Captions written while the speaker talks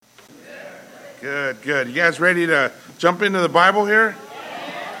Good, good. You guys ready to jump into the Bible here?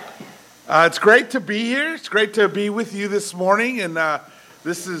 It's great to be here. It's great to be with you this morning. And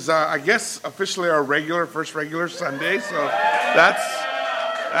this is, I guess, officially our first regular Sunday. So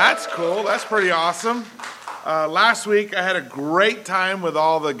that's cool. That's pretty awesome. Last week, I had a great time with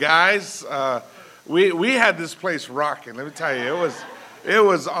all the guys. We had this place rocking. Let me tell you, it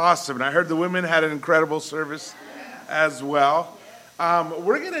was awesome. And I heard the women had an incredible service as well.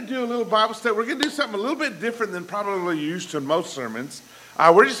 We're going to do a little Bible study. We're going to do something a little bit different than probably you're used to in most sermons.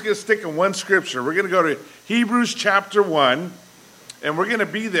 We're just going to stick in one scripture. We're going to go to Hebrews chapter 1, and we're going to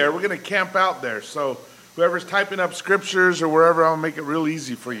be there. We're going to camp out there. So whoever's typing up scriptures or wherever, I'll make it real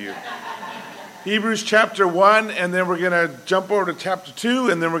easy for you. Hebrews chapter 1, and then we're going to jump over to chapter 2,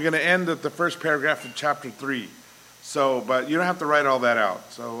 and then we're going to end at the first paragraph of chapter 3. So, but you don't have to write all that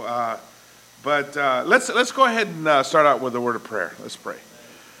out. So, But let's go ahead and start out with a word of prayer. Let's pray.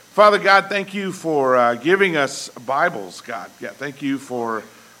 Father God, thank you for giving us Bibles, God. Yeah, thank you for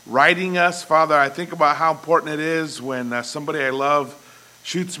writing us. Father, I think about how important it is when somebody I love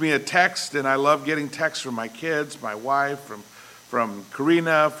shoots me a text, and I love getting texts from my kids, my wife, from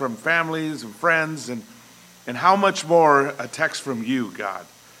Karina, from families and friends, and how much more a text from you, God.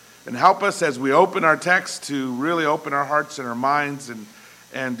 And help us as we open our text to really open our hearts and our minds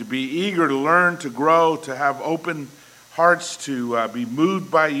and to be eager to learn, to grow, to have open hearts, to be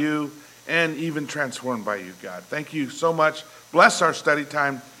moved by you, and even transformed by you, God. Thank you so much. Bless our study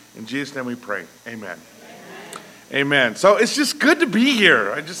time. In Jesus' name we pray. Amen. Amen. So it's just good to be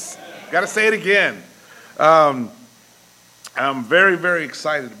here. I just got to say it again. I'm very, very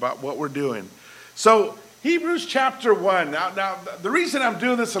excited about what we're doing. So Hebrews chapter 1. Now, the reason I'm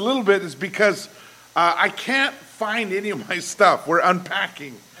doing this a little bit is because I can't find any of my stuff. We're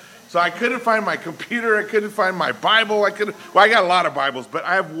unpacking. So I couldn't find my computer. I couldn't find my Bible. I got a lot of Bibles, but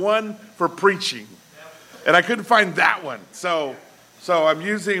I have one for preaching. And I couldn't find that one. So I'm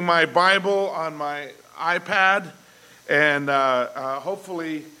using my Bible on my iPad, and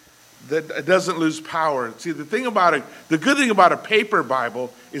hopefully that it doesn't lose power. See, the good thing about a paper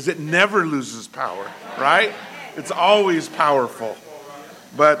Bible is it never loses power, right? It's always powerful.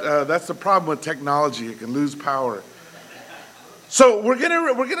 But that's the problem with technology; it can lose power. So we're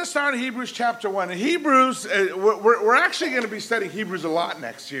gonna start in Hebrews chapter 1. In Hebrews, we're actually going to be studying Hebrews a lot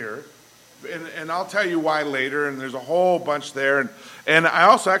next year, and I'll tell you why later. And there's a whole bunch there, and I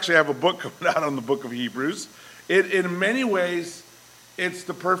also actually have a book coming out on the book of Hebrews. In many ways, it's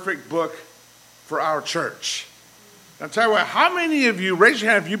the perfect book for our church. I'll tell you what. How many of you, raise your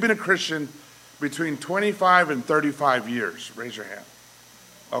hand if you've been a Christian between 25 and 35 years? Raise your hand.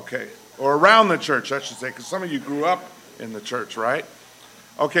 Okay, or around the church, I should say, because some of you grew up in the church, right?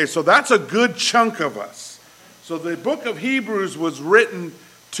 Okay, so that's a good chunk of us. So the book of Hebrews was written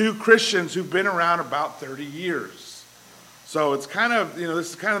to Christians who've been around about 30 years. So it's kind of, this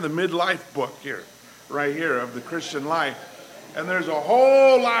is kind of the midlife book here, right here, of the Christian life. And there's a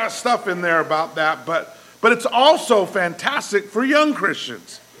whole lot of stuff in there about that, but it's also fantastic for young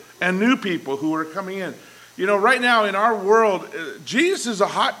Christians and new people who are coming in. Right now in our world, Jesus is a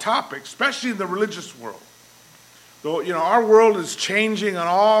hot topic, especially in the religious world. Though, our world is changing on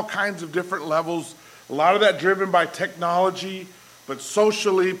all kinds of different levels. A lot of that driven by technology, but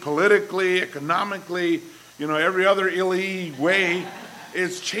socially, politically, economically, every other way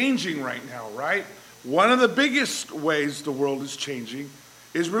is changing right now, right? One of the biggest ways the world is changing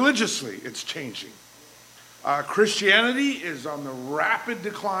is religiously. It's changing. Christianity is on the rapid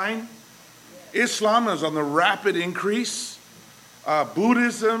decline. Islam is on the rapid increase.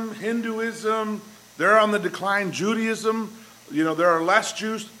 Buddhism, Hinduism, they're on the decline. Judaism, there are less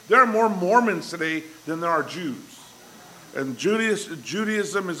Jews. There are more Mormons today than there are Jews. And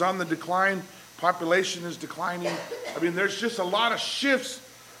Judaism is on the decline. Population is declining. There's just a lot of shifts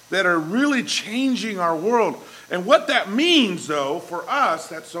that are really changing our world. And what that means, though, for us,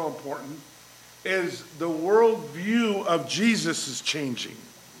 that's so important, is the worldview of Jesus is changing.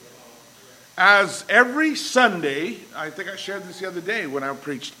 As every Sunday, I think I shared this the other day when I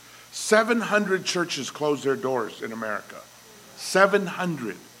preached, 700 churches closed their doors in America.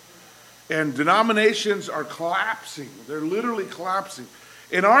 700. And denominations are collapsing. They're literally collapsing.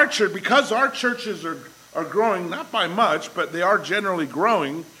 In our church, because our churches are growing, not by much, but they are generally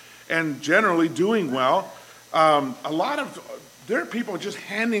growing and generally doing well, there are people just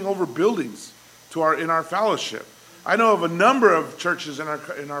handing over buildings in our fellowship. I know of a number of churches in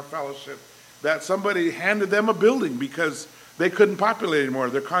our fellowship that somebody handed them a building because they couldn't populate anymore.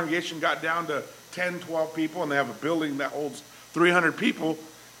 Their congregation got down to 10, 12 people, and they have a building that holds 300 people.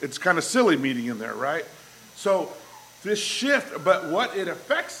 It's kind of silly meeting in there, right? So this shift, but what it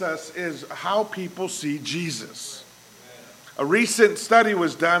affects us is how people see Jesus. A recent study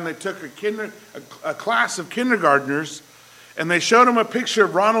was done. They took a class of kindergartners, and they showed them a picture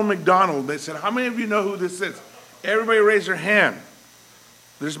of Ronald McDonald. They said, how many of you know who this is? Everybody raise their hand.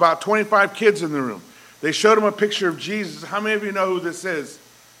 There's about 25 kids in the room. They showed them a picture of Jesus. How many of you know who this is?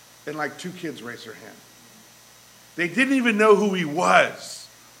 And like 2 kids raised their hand. They didn't even know who he was.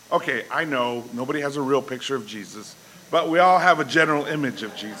 Okay, I know nobody has a real picture of Jesus, but we all have a general image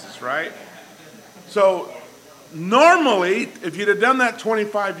of Jesus, right? So normally, if you'd have done that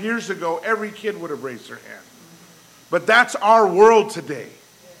 25 years ago, every kid would have raised their hand. But that's our world today.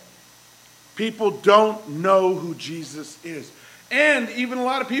 People don't know who Jesus is. And even a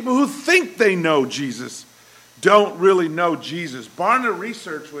lot of people who think they know Jesus don't really know Jesus. Barna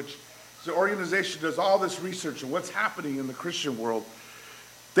Research, which is an organization that does all this research on what's happening in the Christian world,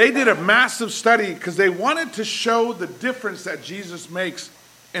 they did a massive study because they wanted to show the difference that Jesus makes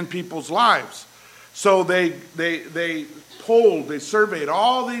in people's lives. So they polled, they surveyed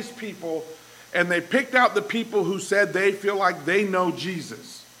all these people, and they picked out the people who said they feel like they know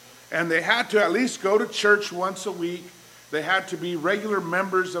Jesus. And they had to at least go to church once a week. They had to be regular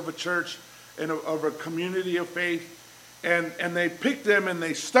members of a church and of a community of faith. And they picked them and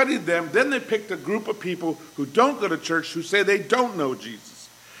they studied them. Then they picked a group of people who don't go to church who say they don't know Jesus.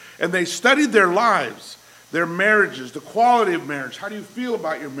 And they studied their lives, their marriages, the quality of marriage. How do you feel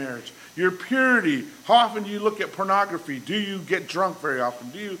about your marriage? Your purity. How often do you look at pornography? Do you get drunk very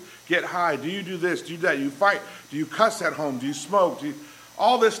often? Do you get high? Do you do this? Do you do that? You fight? Do you cuss at home? Do you smoke?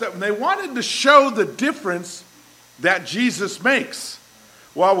 All this stuff. And they wanted to show the difference that Jesus makes.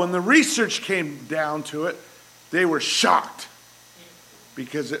 Well, when the research came down to it, they were shocked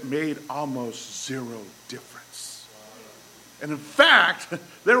because it made almost zero difference. And in fact,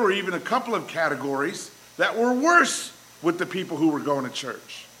 there were even a couple of categories that were worse with the people who were going to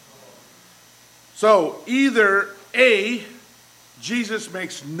church. So either A, Jesus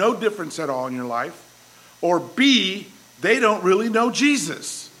makes no difference at all in your life, or B, they don't really know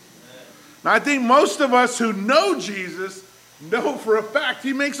Jesus. Now I think most of us who know Jesus know for a fact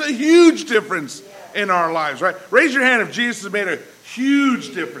he makes a huge difference in our lives, right? Raise your hand if Jesus has made a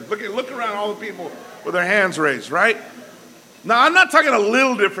huge difference. Look around all the people with their hands raised, right? Now, I'm not talking a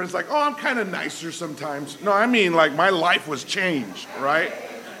little difference, like, oh, I'm kind of nicer sometimes. No, I mean, like, my life was changed, right?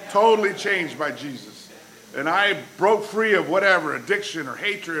 Totally changed by Jesus. And I broke free of whatever, addiction or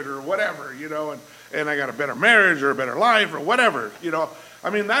hatred or whatever, and I got a better marriage or a better life or whatever, I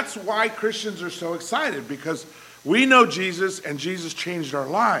mean, that's why Christians are so excited, because we know Jesus and Jesus changed our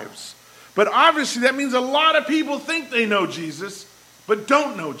lives. But obviously that means a lot of people think they know Jesus, but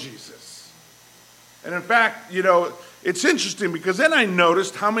don't know Jesus. And in fact, it's interesting because then I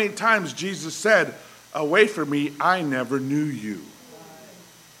noticed how many times Jesus said, "Away from me, I never knew you."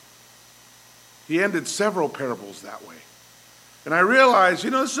 He ended several parables that way. And I realized,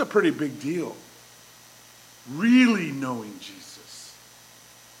 this is a pretty big deal. Really knowing Jesus.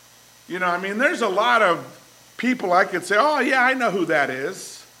 There's a lot of people I could say, oh yeah, I know who that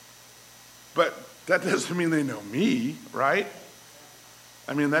is. But that doesn't mean they know me, right?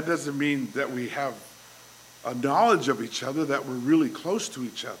 That doesn't mean that we have a knowledge of each other, that we're really close to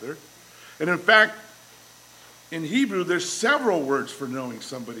each other. And in fact, in Hebrew, there's several words for knowing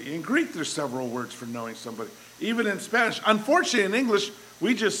somebody. In Greek, there's several words for knowing somebody. Even in Spanish. Unfortunately, in English,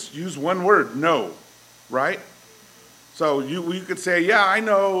 we just use one word, know, right? So you could say, yeah, I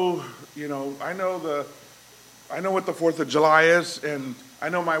know what the 4th of July is, and I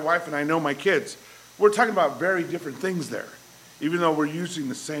know my wife and I know my kids. We're talking about very different things there, even though we're using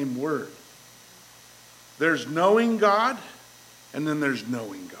the same word. There's knowing God, and then there's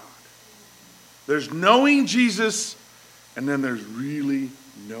knowing God. There's knowing Jesus, and then there's really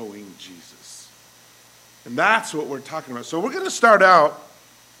knowing Jesus. And that's what we're talking about. So we're going to start out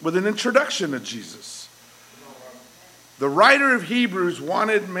with an introduction to Jesus. The writer of Hebrews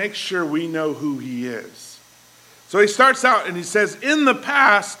wanted to make sure we know who he is. So he starts out and he says, in the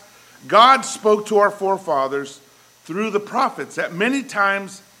past, God spoke to our forefathers through the prophets at many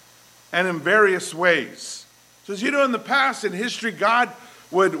times and in various ways. So as in the past, in history, God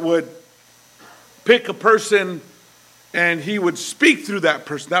would pick a person and he would speak through that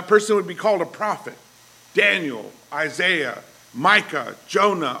person. That person would be called a prophet. Daniel, Isaiah, Micah,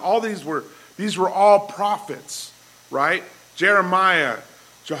 Jonah, all these were all prophets, right? Jeremiah,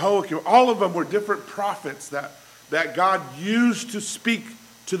 Jehoiakim, all of them were different prophets that God used to speak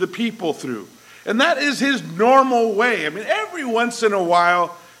to the people through. And that is his normal way. Every once in a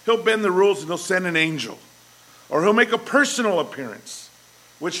while, he'll bend the rules and he'll send an angel. Or he'll make a personal appearance,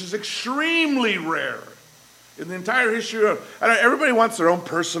 which is extremely rare. In the entire history of, everybody wants their own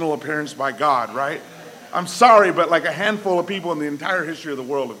personal appearance by God, right? I'm sorry, but like a handful of people in the entire history of the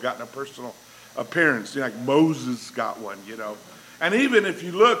world have gotten a personal appearance. Like Moses got one, And even if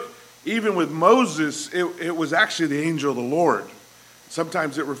you look, even with Moses, it was actually the angel of the Lord.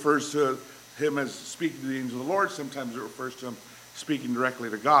 Sometimes it refers to him as speaking to the angel of the Lord. Sometimes it refers to him speaking directly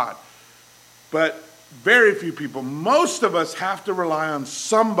to God. But very few people, most of us have to rely on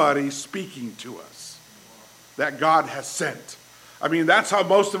somebody speaking to us that God has sent. I mean, that's how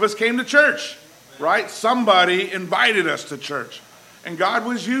most of us came to church, right? Somebody invited us to church, and God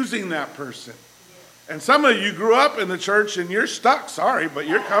was using that person. And some of you grew up in the church and you're stuck. Sorry, but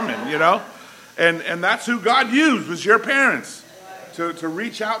you're coming, And that's who God used, was your parents to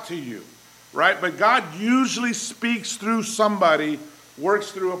reach out to you, right? But God usually speaks through somebody,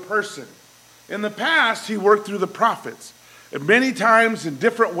 works through a person. In the past, he worked through the prophets. And many times in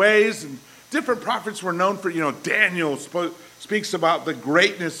different ways, and different prophets were known for, Daniel speaks about the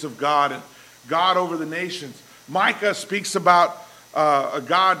greatness of God and God over the nations. Micah speaks about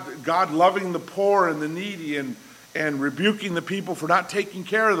God loving the poor and the needy and rebuking the people for not taking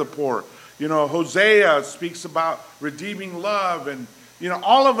care of the poor. Hosea speaks about redeeming love, and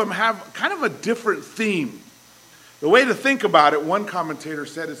all of them have kind of a different theme. The way to think about it, one commentator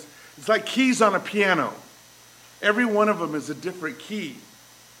said, it's like keys on a piano. Every one of them is a different key,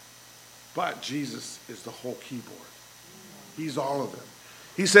 but Jesus is the whole keyboard. He's all of them.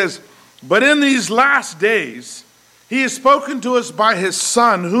 He says, but in these last days, he has spoken to us by his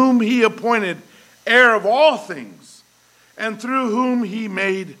Son, whom he appointed heir of all things, and through whom he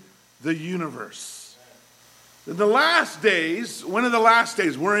made the universe. In the last days, when are the last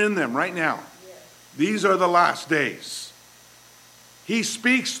days? We're in them right now. These are the last days. He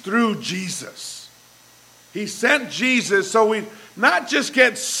speaks through Jesus. He sent Jesus so we not just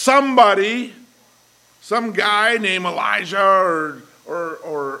get somebody, some guy named Elijah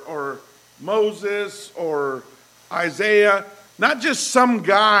or Moses or Isaiah, not just some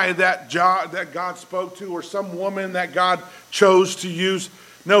guy that God spoke to or some woman that God chose to use.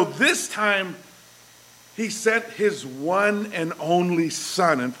 No, this time he sent his one and only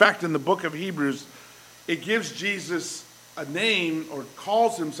Son. In fact, in the book of Hebrews, it gives Jesus a name or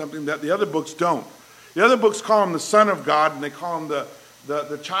calls him something that the other books don't. The other books call him the Son of God, and they call him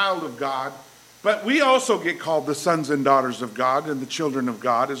the child of God. But we also get called the sons and daughters of God and the children of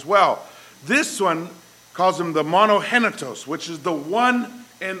God as well. This one calls him the monogenitos, which is the one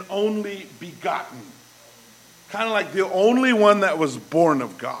and only begotten. Kind of like the only one that was born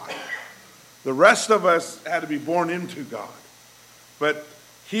of God. The rest of us had to be born into God. But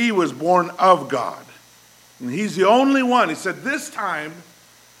he was born of God. And he's the only one. He said this time,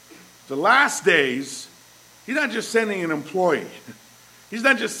 the last days, he's not just sending an employee. He's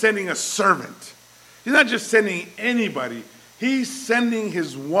not just sending a servant. He's not just sending anybody. He's sending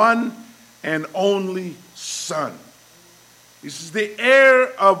his one and only Son. This is the heir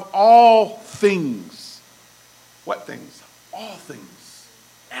of all things. What things? All things.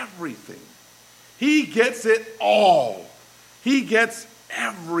 Everything. He gets it all. He gets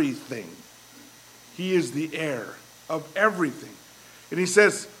everything. He is the heir of everything. And he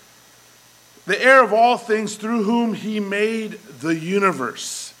says, the heir of all things through whom he made the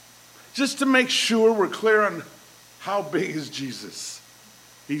universe. Just to make sure we're clear on how big is Jesus.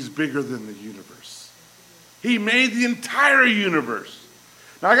 He's bigger than the universe. He made the entire universe.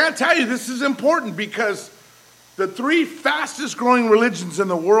 Now I got to tell you, this is important because the three fastest growing religions in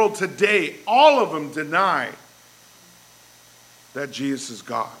the world today, all of them deny that Jesus is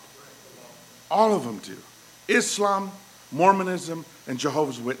God. All of them do. Islam, Mormonism, and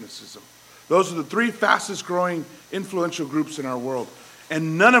Jehovah's Witnesses. Those are the three fastest growing influential groups in our world.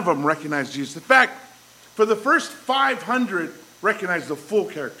 And none of them recognize Jesus. In fact, for the first 500, recognize the full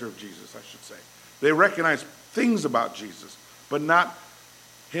character of Jesus, I should say. They recognize things about Jesus, but not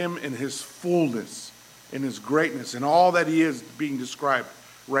him in his fullness, in his greatness, and all that he is being described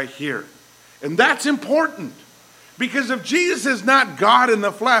right here. And that's important. Because if Jesus is not God in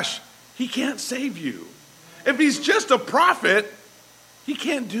the flesh, he can't save you. If he's just a prophet, he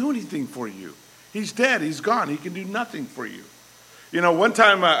can't do anything for you. He's dead. He's gone. He can do nothing for you. One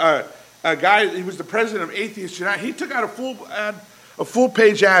time a guy, he was the president of Atheists United. He took out a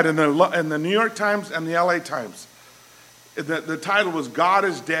full-page ad in the New York Times and the LA Times. The title was, God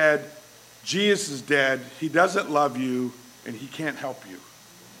is dead, Jesus is dead, he doesn't love you, and he can't help you.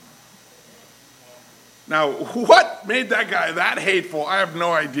 Now, what made that guy that hateful? I have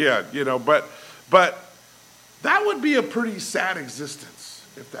no idea, but that would be a pretty sad existence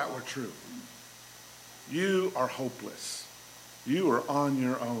if that were true. You are hopeless. You are on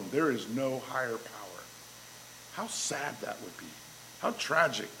your own. There is no higher power. How sad that would be. How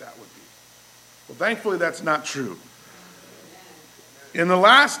tragic that would be. Well, thankfully, that's not true. In the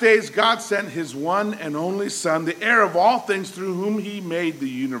last days, God sent his one and only Son, the heir of all things, through whom he made the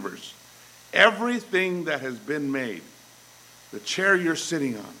universe. Everything that has been made, the chair you're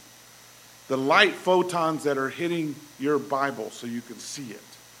sitting on, the light photons that are hitting your Bible so you can see it,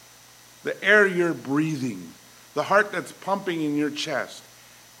 the air you're breathing, the heart that's pumping in your chest,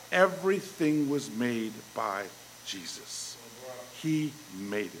 everything was made by Jesus. He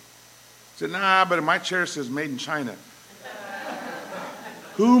made it. I said, nah, but my chair says made in China.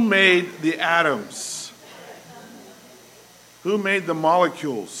 Who made the atoms? Who made the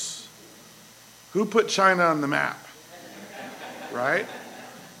molecules? Who put China on the map? Right?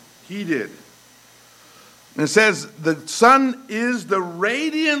 He did. And it says, the Son is the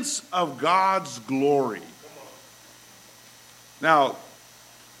radiance of God's glory. Now,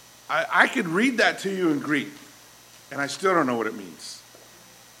 I could read that to you in Greek, and I still don't know what it means.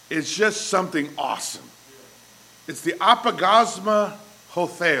 It's just something awesome. It's the apagasma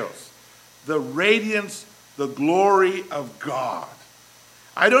hotheos, the radiance, the glory of God.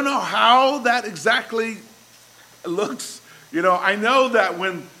 I don't know how that exactly looks. You know, I know that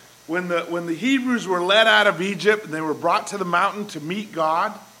when the Hebrews were led out of Egypt and they were brought to the mountain to meet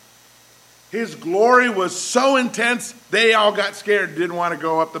God, his glory was so intense, they all got scared and didn't want to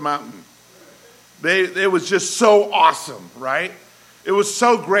go up the mountain. It was just so awesome, right? It was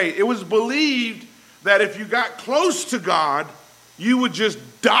so great. It was believed that if you got close to God, you would just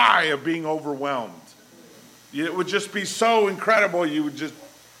die of being overwhelmed. It would just be so incredible, you would just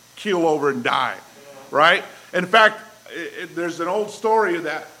keel over and die, right? In fact, there's an old story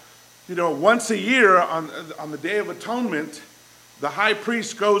that, you know, once a year on the Day of Atonement, the high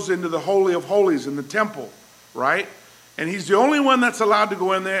priest goes into the Holy of Holies in the temple, right? And he's the only one that's allowed to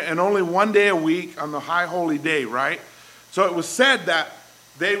go in there, and only one day a week on the high holy day, right? So it was said that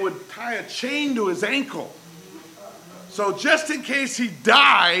they would tie a chain to his ankle. So just in case he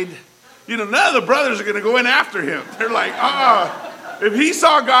died, you know, none of the brothers are going to go in after him. They're like, if he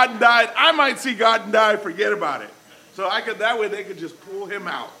saw God and died, I might see God and die, forget about it. So that way they could just pull him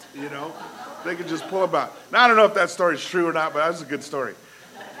out, you know. They could just pull him out. Now, I don't know if that story's true or not, but that's a good story.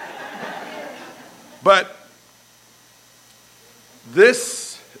 But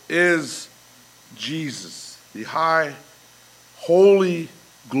this is Jesus, the high, holy,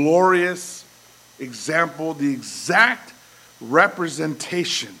 glorious example, the exact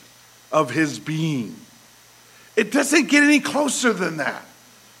representation of his being. It doesn't get any closer than that.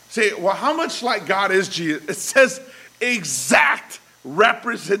 Say, well, how much like God is Jesus? It says exact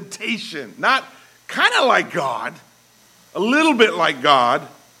representation, not kind of like God, a little bit like God.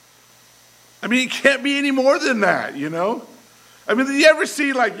 I mean, it can't be any more than that, you know? I mean, do you ever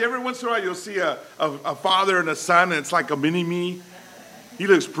see, like, every once in a while you'll see a father and a son, and it's like a mini-me? He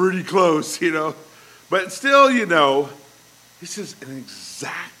looks pretty close, you know? But still, you know, this is an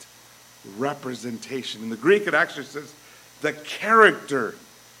exact representation. In the Greek, it actually says the character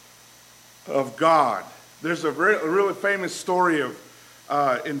of God. There's a really famous story of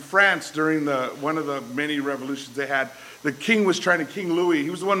in France during one of the many revolutions they had. The king was trying to, King Louis, he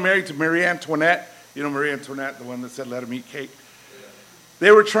was the one married to Marie Antoinette. You know Marie Antoinette, the one that said, let him eat cake.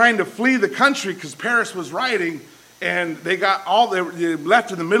 They were trying to flee the country because Paris was rioting, and they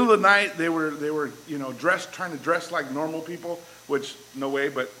left in the middle of the night. They were you know, trying to dress like normal people, which no way,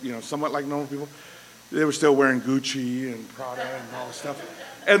 but you know, somewhat like normal people. They were still wearing Gucci and Prada and all this stuff.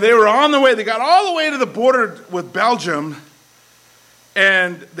 And they were on the way. They got all the way to the border with Belgium,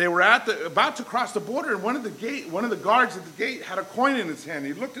 and they were about to cross the border. And one of the guards at the gate had a coin in his hand.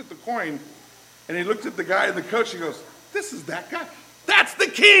 He looked at the coin, and he looked at the guy in the coach. He goes, "This is that guy. That's the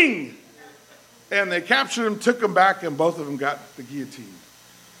king." And they captured him, took him back, and both of them got the guillotine.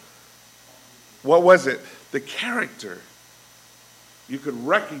 What was it? The character. You could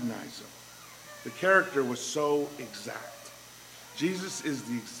recognize him. The character was so exact. Jesus is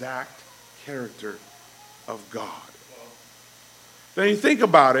the exact character of God. Now you think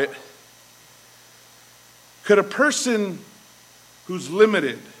about it, could a person who's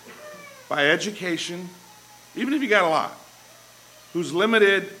limited by education, even if you got a lot, who's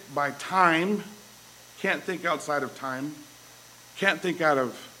limited by time, can't think outside of time, can't think out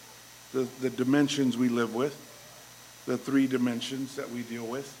of the dimensions we live with, the 3 dimensions that we deal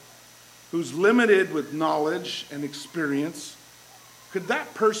with, who's limited with knowledge and experience, could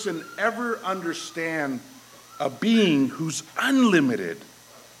that person ever understand a being who's unlimited,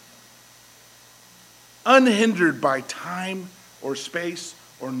 unhindered by time or space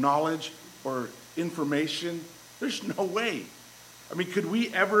or knowledge or information? There's no way. I mean, could we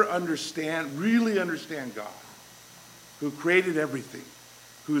ever really understand God? who created everything,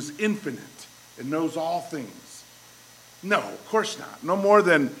 who is infinite and knows all things? No, of course not. No more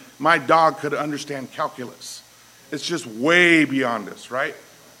than my dog could understand calculus. It's just way beyond us, right?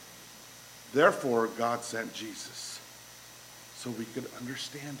 Therefore, God sent Jesus so we could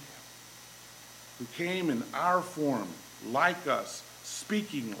understand him, who came in our form, like us,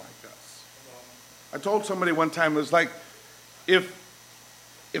 speaking like us. I told somebody one time, it was like, if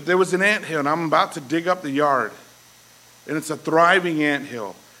there was an anthill and I'm about to dig up the yard, and it's a thriving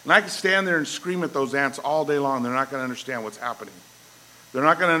anthill, and I could stand there and scream at those ants all day long, they're not going to understand what's happening. They're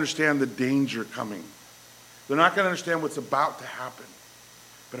not going to understand the danger coming. They're not going to understand what's about to happen.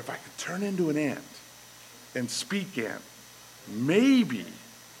 But if I could turn into an ant and speak ant, maybe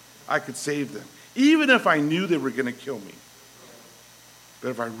I could save them, even if I knew they were going to kill me. But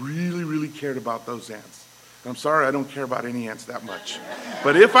if I really, really cared about those ants, and I'm sorry, I don't care about any ants that much.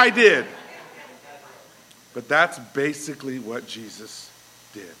 But if I did, but that's basically what Jesus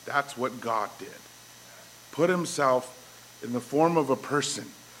did. That's what God did. Put himself in the form of a person.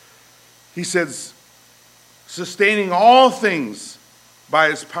 He says, sustaining all things by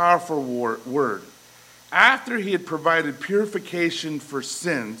his powerful word. After he had provided purification for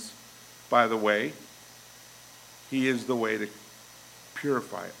sins, by the way, he is the way to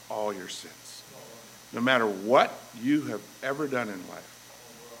purify all your sins. No matter what you have ever done in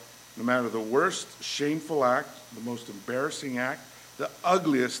life, no matter the worst shameful act, the most embarrassing act, the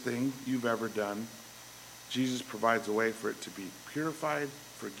ugliest thing you've ever done, Jesus provides a way for it to be purified,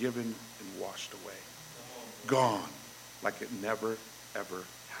 forgiven, and washed away. Gone, like it never, ever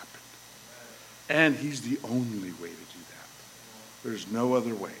happened. And he's the only way to do that. There's no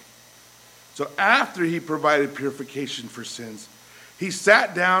other way. So after he provided purification for sins, he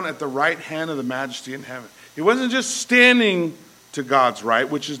sat down at the right hand of the majesty in heaven. He wasn't just standing to God's right,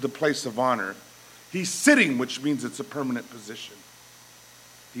 which is the place of honor. He's sitting, which means it's a permanent position.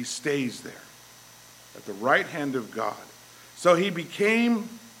 He stays there at the right hand of God. So he became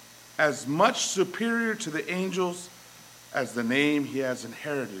as much superior to the angels as the name he has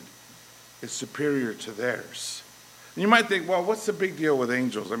inherited is superior to theirs. And you might think, well, what's the big deal with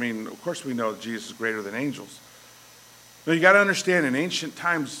angels? I mean, of course we know that Jesus is greater than angels. But you got to understand, in ancient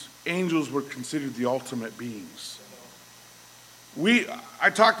times, angels were considered the ultimate beings. I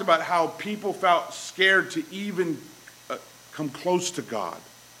talked about how people felt scared to even come close to God,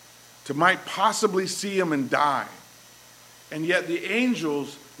 to might possibly see him and die. And yet the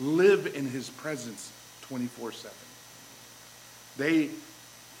angels live in his presence 24/7. They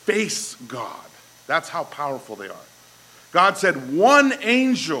face God. That's how powerful they are. God said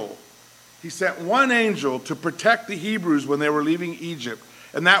he sent one angel to protect the Hebrews when they were leaving Egypt.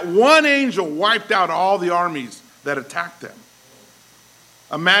 And that one angel wiped out all the armies that attacked them.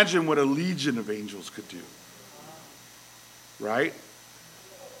 Imagine what a legion of angels could do. Right?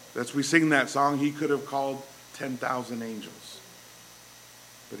 As we sing that song, he could have called 10,000 angels.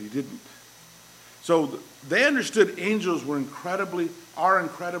 But he didn't. So they understood angels are incredibly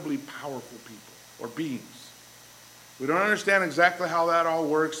powerful people or beings. We don't understand exactly how that all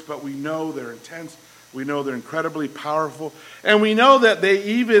works, but we know they're intense. We know they're incredibly powerful. And we know that they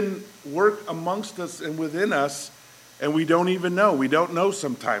even work amongst us and within us, and we don't even know. We don't know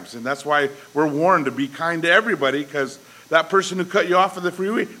sometimes. And that's why we're warned to be kind to everybody, because that person who cut you off of the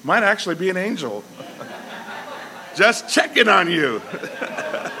freeway might actually be an angel. Just checking on you.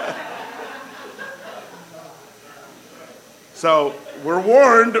 So we're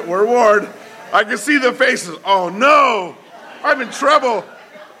warned. I can see the faces. Oh no, I'm in trouble.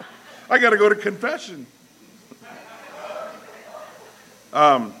 I got to go to confession.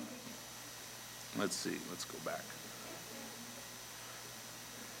 Let's see. Let's go back.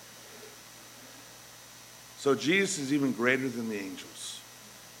 So Jesus is even greater than the angels,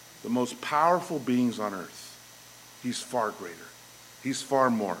 the most powerful beings on earth. He's far greater. He's far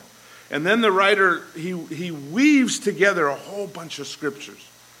more. And then the writer, he weaves together a whole bunch of scriptures,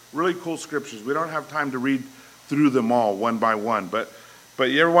 really cool scriptures. We don't have time to read through them all one by one, but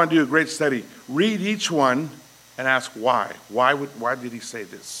you ever want to do a great study, read each one and ask why. Why did he say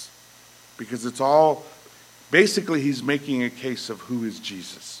this? Because it's all, basically he's making a case of who is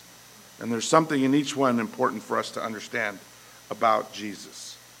Jesus. And there's something in each one important for us to understand about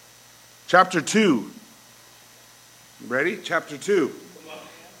Jesus. Chapter 2. Ready? Chapter 2.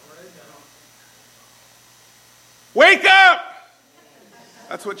 Wake up!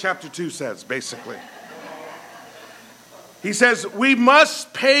 That's what chapter 2 says, basically. He says, we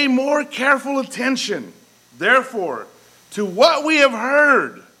must pay more careful attention, therefore, to what we have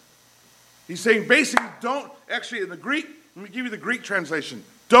heard. He's saying, basically, in the Greek, let me give you the Greek translation.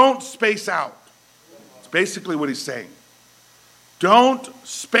 Don't space out. It's basically what he's saying. Don't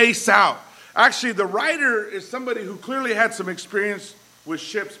space out. Actually, the writer is somebody who clearly had some experience with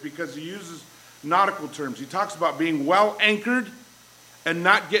ships because he uses nautical terms. He talks about being well anchored and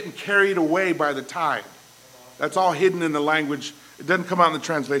not getting carried away by the tide. That's all hidden in the language. It doesn't come out in the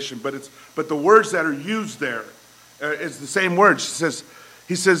translation, but the words that are used there is the same words.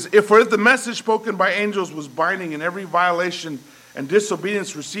 He says, if the message spoken by angels was binding and every violation and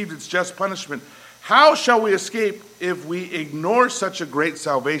disobedience received its just punishment, how shall we escape if we ignore such a great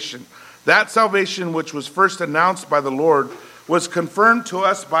salvation? That salvation which was first announced by the Lord was confirmed to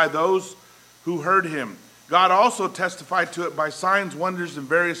us by those who heard him. God also testified to it by signs, wonders, and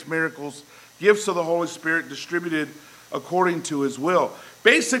various miracles, gifts of the Holy Spirit distributed according to his will.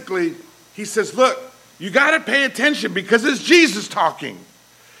 Basically, he says, look, you got to pay attention because it's Jesus talking.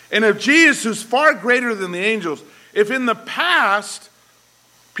 And if Jesus, who's far greater than the angels, if in the past,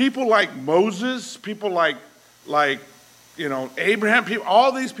 people like Moses, people like Abraham,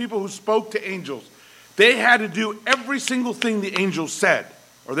 all these people who spoke to angels, they had to do every single thing the angels said,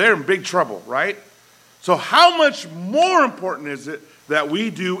 or they're in big trouble, right? So how much more important is it that we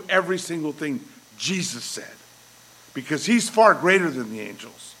do every single thing Jesus said? Because he's far greater than the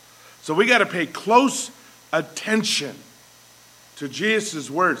angels. So we got to pay close attention to Jesus'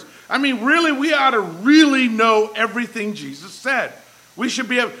 words. I mean, really, we ought to really know everything Jesus said. We should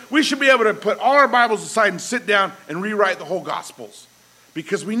be able to put all our Bibles aside and sit down and rewrite the whole Gospels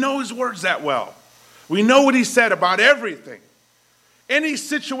because we know his words that well. We know what he said about everything. Any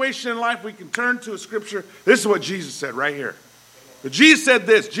situation in life, we can turn to a scripture. This is what Jesus said right here. But Jesus said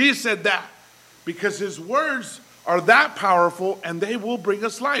this, Jesus said that, because his words are that powerful and they will bring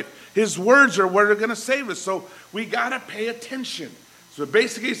us life. His words are what are going to save us. So we got to pay attention. So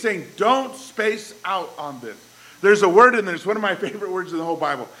basically he's saying, don't space out on this. There's a word in there. It's one of my favorite words in the whole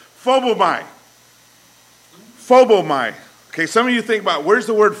Bible. Phobomai. Phobomai. Okay, some of you think about, where's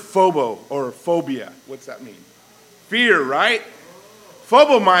the word phobo or phobia? What's that mean? Fear, right?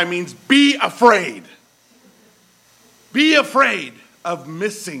 Phobomai means be afraid. Be afraid of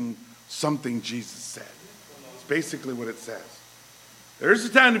missing something Jesus said. It's basically what it says. There's a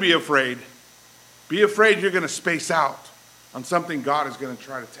time to be afraid. Be afraid you're going to space out on something God is going to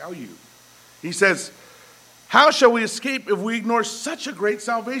try to tell you. He says, how shall we escape if we ignore such a great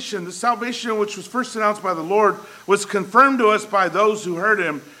salvation? The salvation which was first announced by the Lord was confirmed to us by those who heard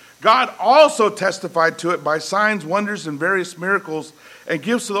him. God also testified to it by signs, wonders, and various miracles and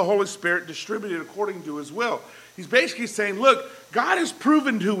gifts of the Holy Spirit distributed according to his will. He's basically saying, look, God has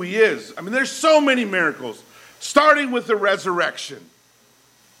proven who he is. I mean, there's so many miracles, starting with the resurrection.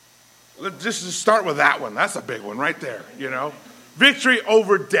 Let's just start with that one. That's a big one right there, Victory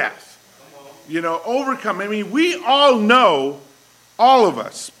over death. Overcome. I mean, we all know, all of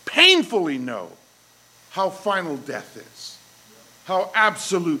us, painfully know how final death is. How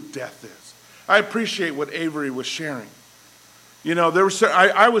absolute death is. I appreciate what Avery was sharing.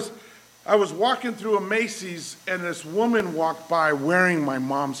 I was walking through a Macy's and this woman walked by wearing my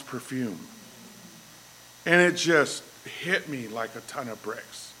mom's perfume. And it just hit me like a ton of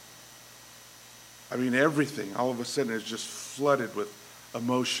bricks. I mean, everything all of a sudden is just flooded with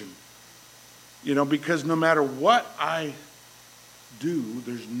emotion. Because no matter what I do,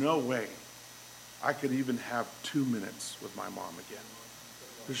 there's no way I could even have 2 minutes with my mom again.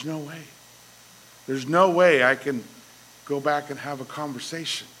 There's no way. There's no way I can go back and have a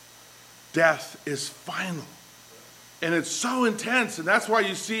conversation. Death is final. And it's so intense. And that's why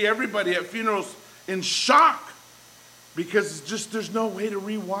you see everybody at funerals in shock. Because it's just, there's no way to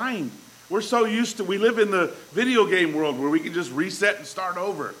rewind. We're so used to, we live in the video game world where we can just reset and start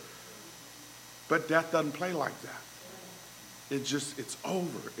over. But death doesn't play like that. It's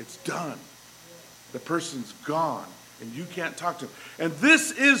over. It's done. The person's gone, and you can't talk to him. And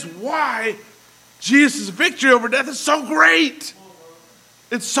this is why Jesus' victory over death is so great.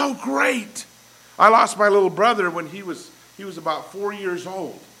 It's so great. I lost my little brother when he was about 4 years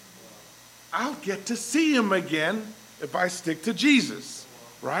old. I'll get to see him again if I stick to Jesus,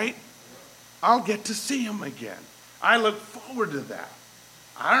 right? I'll get to see him again. I look forward to that.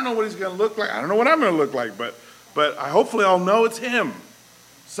 I don't know what he's going to look like. I don't know what I'm going to look like, but hopefully I'll know it's him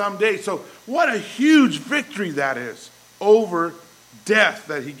someday. So what a huge victory that is over death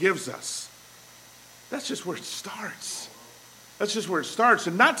that he gives us. That's just where it starts. That's just where it starts.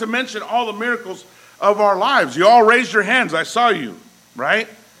 And not to mention all the miracles of our lives. You all raised your hands. I saw you, right?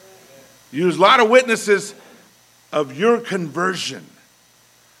 There's a lot of witnesses of your conversion.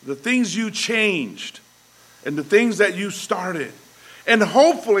 The things you changed and the things that you started. And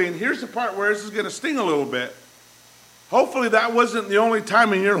hopefully, and here's the part where this is going to sting a little bit, hopefully that wasn't the only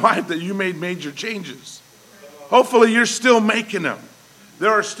time in your life that you made major changes. Hopefully you're still making them. There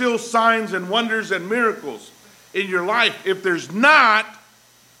are still signs and wonders and miracles in your life. If there's not,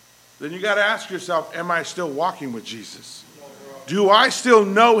 then you got to ask yourself, am I still walking with Jesus? Do I still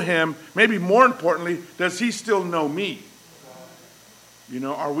know him? Maybe more importantly, does he still know me? You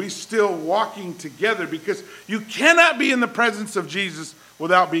know, are we still walking together? Because you cannot be in the presence of Jesus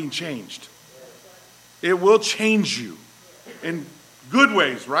without being changed. It will change you in good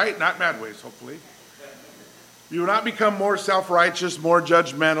ways, right? Not bad ways, hopefully. You will not become more self-righteous, more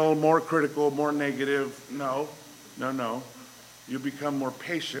judgmental, more critical, more negative. No. You become more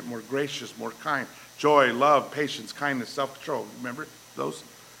patient, more gracious, more kind. Joy, love, patience, kindness, self-control. Remember those?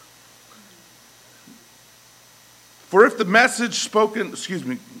 For if the message spoken,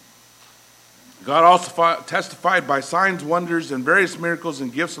 God also testified by signs, wonders, and various miracles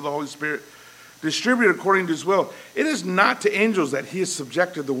and gifts of the Holy Spirit, distributed according to his will. It is not to angels that he has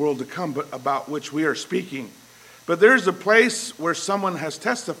subjected the world to come, but about which we are speaking. But there is a place where someone has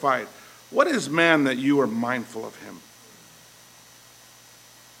testified. What is man that you are mindful of him?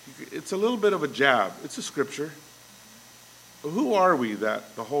 It's a little bit of a jab. It's a scripture. But who are we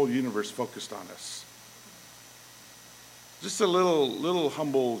that the whole universe focused on us? Just a little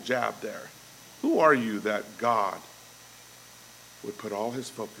humble jab there. Who are you that God would put all his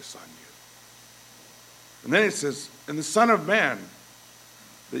focus on you? And then it says, and the Son of Man,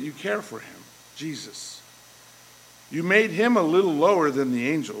 that you care for him, Jesus. You made him a little lower than the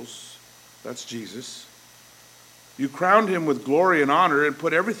angels. That's Jesus. You crowned him with glory and honor and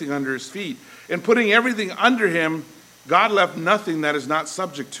put everything under his feet. And putting everything under him, God left nothing that is not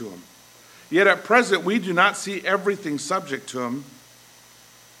subject to him. Yet at present, we do not see everything subject to him.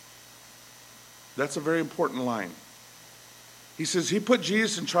 That's a very important line. He says he put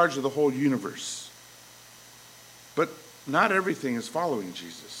Jesus in charge of the whole universe. But not everything is following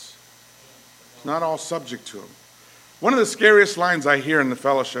Jesus. It's not all subject to him. One of the scariest lines I hear in the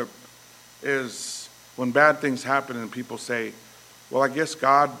fellowship is when bad things happen and people say, well, I guess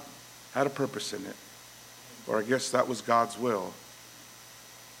God had a purpose in it. Or I guess that was God's will.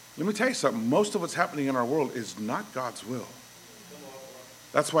 Let me tell you something. Most of what's happening in our world is not God's will.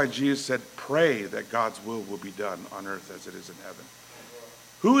 That's why Jesus said, pray that God's will be done on earth as it is in heaven.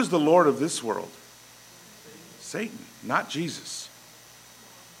 Who is the Lord of this world? Satan, not Jesus.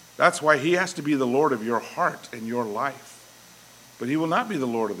 That's why he has to be the Lord of your heart and your life. But he will not be the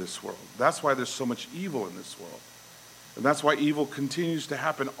Lord of this world. That's why there's so much evil in this world. And that's why evil continues to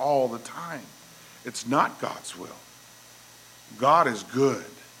happen all the time. It's not God's will. God is good.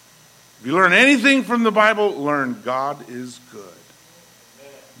 If you learn anything from the Bible, learn God is good.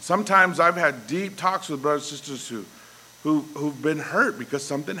 Sometimes I've had deep talks with brothers and sisters who've been hurt because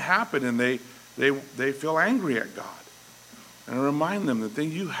something happened and they feel angry at God. And I remind them the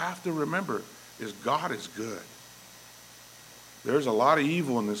thing you have to remember is God is good. There's a lot of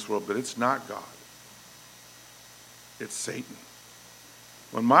evil in this world, but it's not God. It's Satan.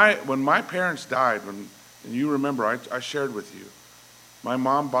 When my parents died, and you remember, I shared with you, my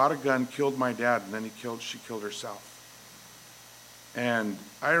mom bought a gun, killed my dad, and then she killed herself. And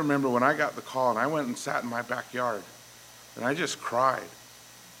I remember when I got the call, and I went and sat in my backyard, and I just cried.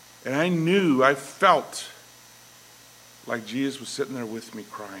 And I felt like Jesus was sitting there with me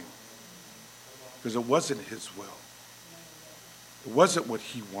crying. Because it wasn't his will. It wasn't what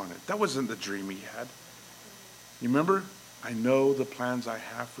he wanted. That wasn't the dream he had. You remember? I know the plans I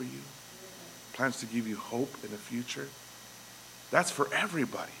have for you. Plans to give you hope in the future. That's for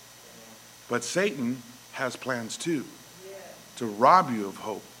everybody. But Satan has plans too. To rob you of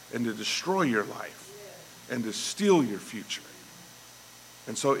hope and to destroy your life and to steal your future.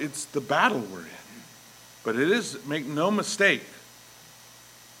 And so it's the battle we're in. But it is, make no mistake,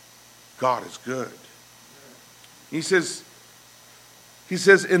 God is good. He says,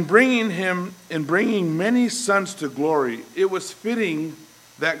 in bringing many sons to glory, it was fitting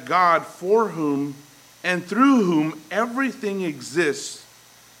that God, for whom and through whom everything exists,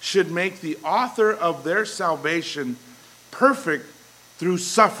 should make the author of their salvation perfect through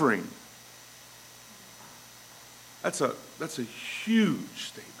suffering. That's a huge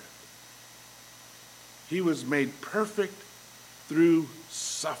statement. He was made perfect through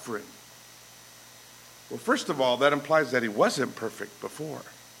suffering. Well, first of all, that implies that he wasn't perfect before.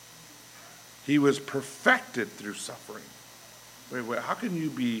 He was perfected through suffering. Wait, how can you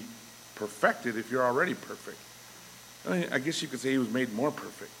be perfected if you're already perfect? I guess you could say he was made more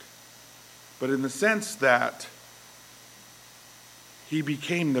perfect. But in the sense that he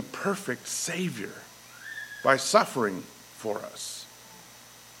became the perfect Savior by suffering for us.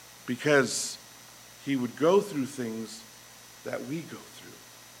 Because he would go through things that we go through.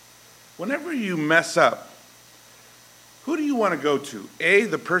 Whenever you mess up, Who do you want to go to? A,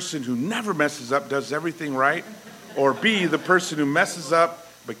 the person who never messes up, does everything right, or B, the person who messes up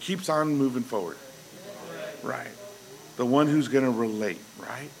but keeps on moving forward? Right. The one who's going to relate,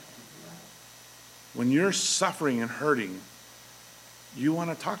 right? When you're suffering and hurting, you want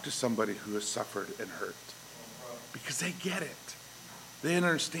to talk to somebody who has suffered and hurt because they get it. They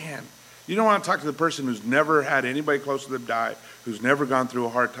understand. You don't want to talk to the person who's never had anybody close to them die, who's never gone through a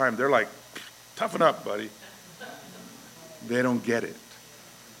hard time. They're like, toughen up, buddy. They don't get it.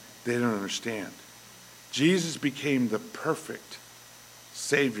 They don't understand. Jesus became the perfect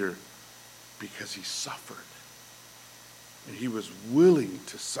Savior because he suffered. And he was willing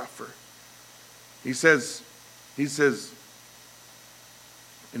to suffer. He says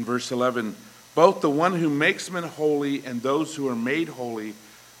in verse 11, both the one who makes men holy and those who are made holy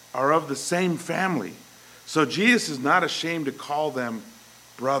are of the same family. So Jesus is not ashamed to call them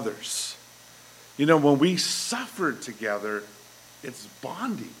brothers. You know, when we suffer together, it's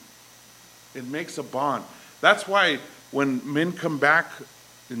bonding. It makes a bond. That's why when men come back,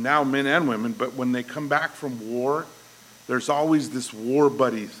 and now men and women, but when they come back from war, there's always this war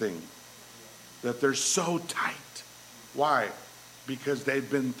buddy thing. That they're so tight. Why? Because they've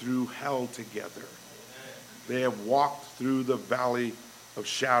been through hell together. They have walked through the valley of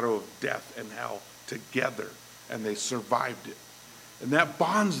shadow of death and hell together. And they survived it. And that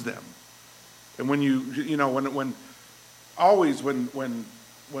bonds them. And when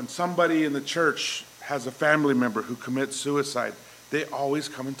when somebody in the church has a family member who commits suicide, they always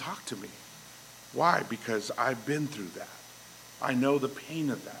come and talk to me. Why? Because I've been through that. I know the pain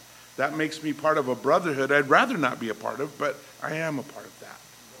of that. That makes me part of a brotherhood I'd rather not be a part of, but I am a part of that.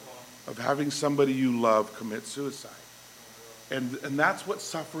 Of having somebody you love commit suicide. And that's what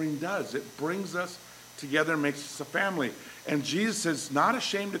suffering does. It brings us together and makes us a family. And Jesus is not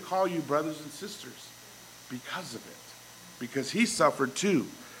ashamed to call you brothers and sisters because of it. Because he suffered too.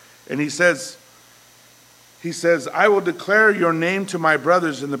 And he says, I will declare your name to my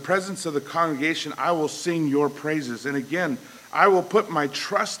brothers. In the presence of the congregation, I will sing your praises. And again, I will put my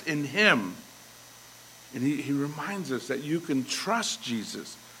trust in him. And he reminds us that you can trust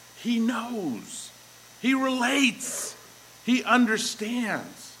Jesus. He knows. He relates. He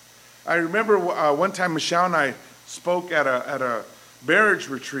understands. I remember one time Michelle and I spoke at a marriage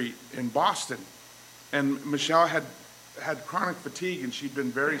retreat in Boston. And Michelle had chronic fatigue and she'd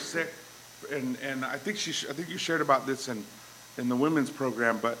been very sick. And I think you shared about this in the women's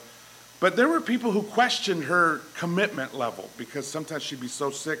program, but there were people who questioned her commitment level because sometimes she'd be so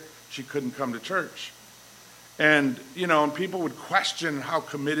sick she couldn't come to church. And and people would question how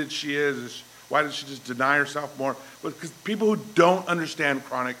committed she is. Why did she just deny herself more? Because people who don't understand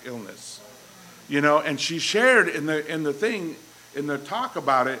chronic illness, and she shared in the talk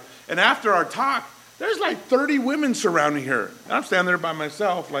about it. And after our talk, there's like 30 women surrounding her. And I'm standing there by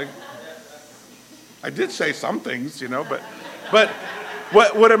myself like, I did say some things, but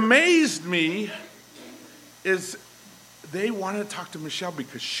what amazed me is they wanted to talk to Michelle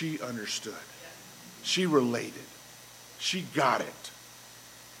because she understood. She related. She got it.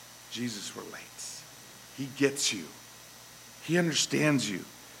 Jesus relates. He gets you. He understands you.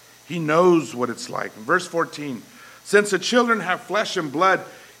 He knows what it's like. In verse 14, since the children have flesh and blood,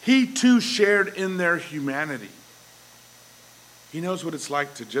 he too shared in their humanity. He knows what it's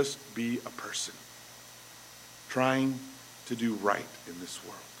like to just be a person trying to do right in this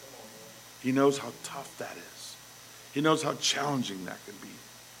world. He knows how tough that is. He knows how challenging that can be.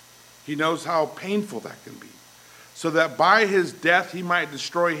 He knows how painful that can be. So that by his death he might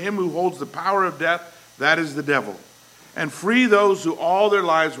destroy him who holds the power of death, that is the devil, and free those who all their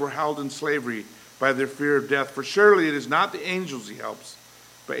lives were held in slavery by their fear of death. For surely it is not the angels he helps,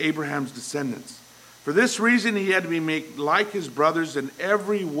 but Abraham's descendants. For this reason he had to be made like his brothers in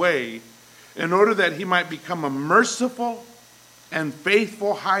every way, in order that he might become a merciful and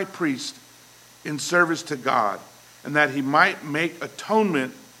faithful high priest in service to God, and that he might make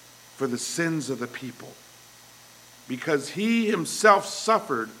atonement for the sins of the people. Because he himself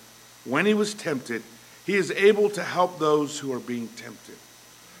suffered when he was tempted, he is able to help those who are being tempted.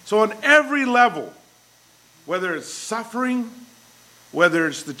 So on every level, whether it's suffering, whether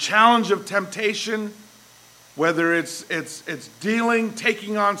it's the challenge of temptation, whether it's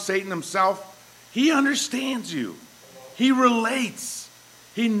taking on Satan himself, he understands you. He relates.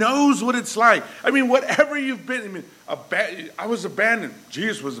 He knows what it's like. I mean, whatever you've been, I was abandoned.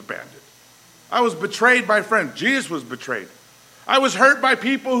 Jesus was abandoned. I was betrayed by friends. Jesus was betrayed. I was hurt by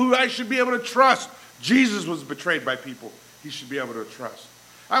people who I should be able to trust. Jesus was betrayed by people he should be able to trust.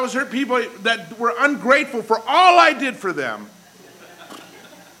 I was hurt people that were ungrateful for all I did for them.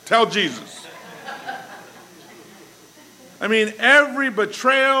 Tell Jesus. I mean, every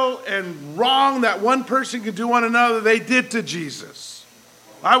betrayal and wrong that one person could do one another, they did to Jesus.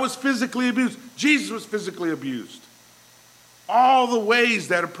 I was physically abused. Jesus was physically abused. All the ways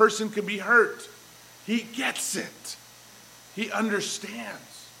that a person could be hurt. He gets it. He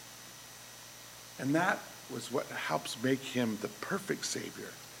understands. And that was what helps make him the perfect Savior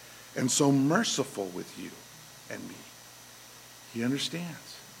and so merciful with you and me. He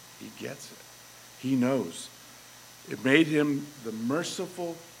understands. He gets it. He knows. It made him the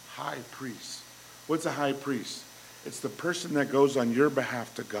merciful high priest. What's a high priest? It's the person that goes on your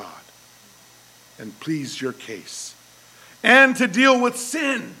behalf to God and pleads your case. And to deal with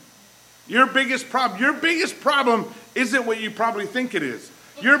sin. Your biggest problem isn't what you probably think it is.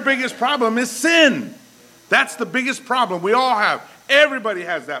 Your biggest problem is sin. That's the biggest problem we all have. Everybody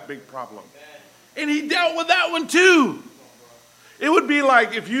has that big problem. And he dealt with that one too. It would be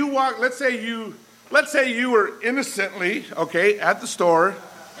like if you walk, let's say you were innocently, at the store,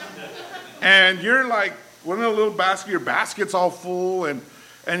 and you're like, one of the little basket, your basket's all full, and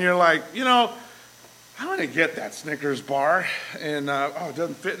you're like, I want to get that Snickers bar, and it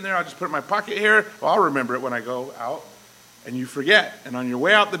doesn't fit in there. I'll just put it in my pocket here. Well, I'll remember it when I go out, and you forget. And on your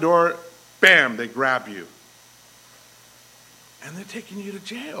way out the door, bam, they grab you. And they're taking you to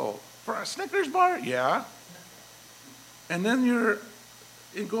jail for a Snickers bar? Yeah. And then you're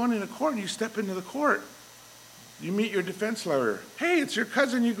going into court, and you step into the court. You meet your defense lawyer. Hey, it's your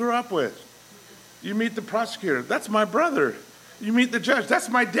cousin you grew up with. You meet the prosecutor. That's my brother. You meet the judge. That's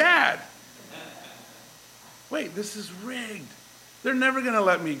my dad. Wait, this is rigged. They're never going to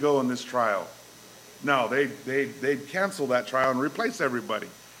let me go in this trial. No, they'd cancel that trial and replace everybody.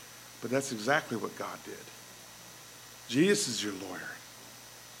 But that's exactly what God did. Jesus is your lawyer.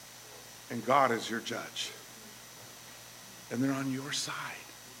 And God is your judge. And they're on your side.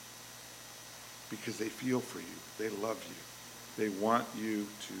 Because they feel for you. They love you. They want you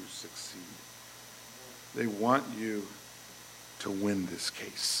to succeed. They want you to win this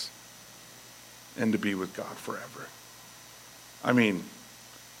case. And to be with God forever. I mean,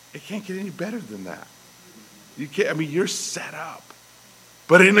 it can't get any better than that. You're set up.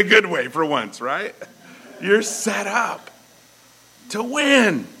 But in a good way for once, right? You're set up to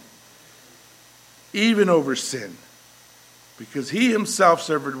win. Even over sin. Because he himself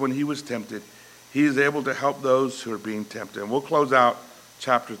suffered when he was tempted. He is able to help those who are being tempted. And we'll close out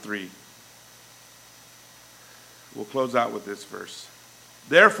chapter 3. We'll close out with this verse.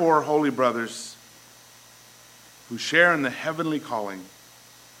 Therefore, holy brothers, who share in the heavenly calling,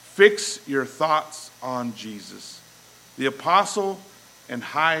 fix your thoughts on Jesus, the apostle and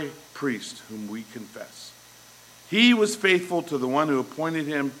high priest whom we confess. He was faithful to the one who appointed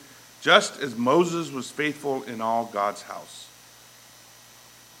him, just as Moses was faithful in all God's house.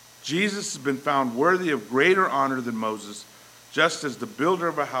 Jesus has been found worthy of greater honor than Moses, just as the builder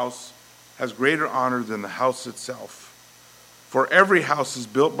of a house has greater honor than the house itself. For every house is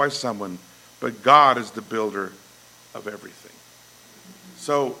built by someone, but God is the builder of everything.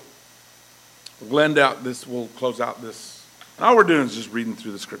 So, we'll close out this. All we're doing is just reading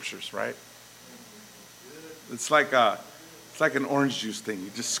through the scriptures, right? It's like an orange juice thing. You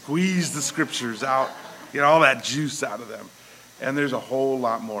just squeeze the scriptures out, get all that juice out of them. And there's a whole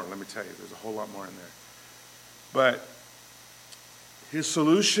lot more. Let me tell you, there's a whole lot more in there. But his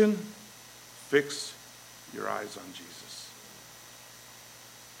solution, fix your eyes on Jesus.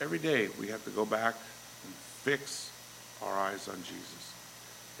 Every day we have to go back and fix our eyes on Jesus.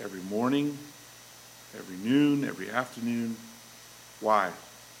 Every morning, every noon, every afternoon. Why?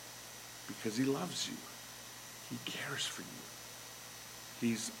 Because he loves you. He cares for you.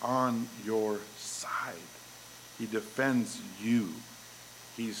 He's on your side. He defends you.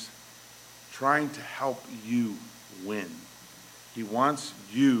 He's trying to help you win. He wants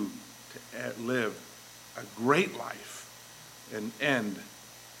you to live a great life and end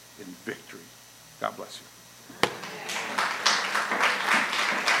in victory. God bless you.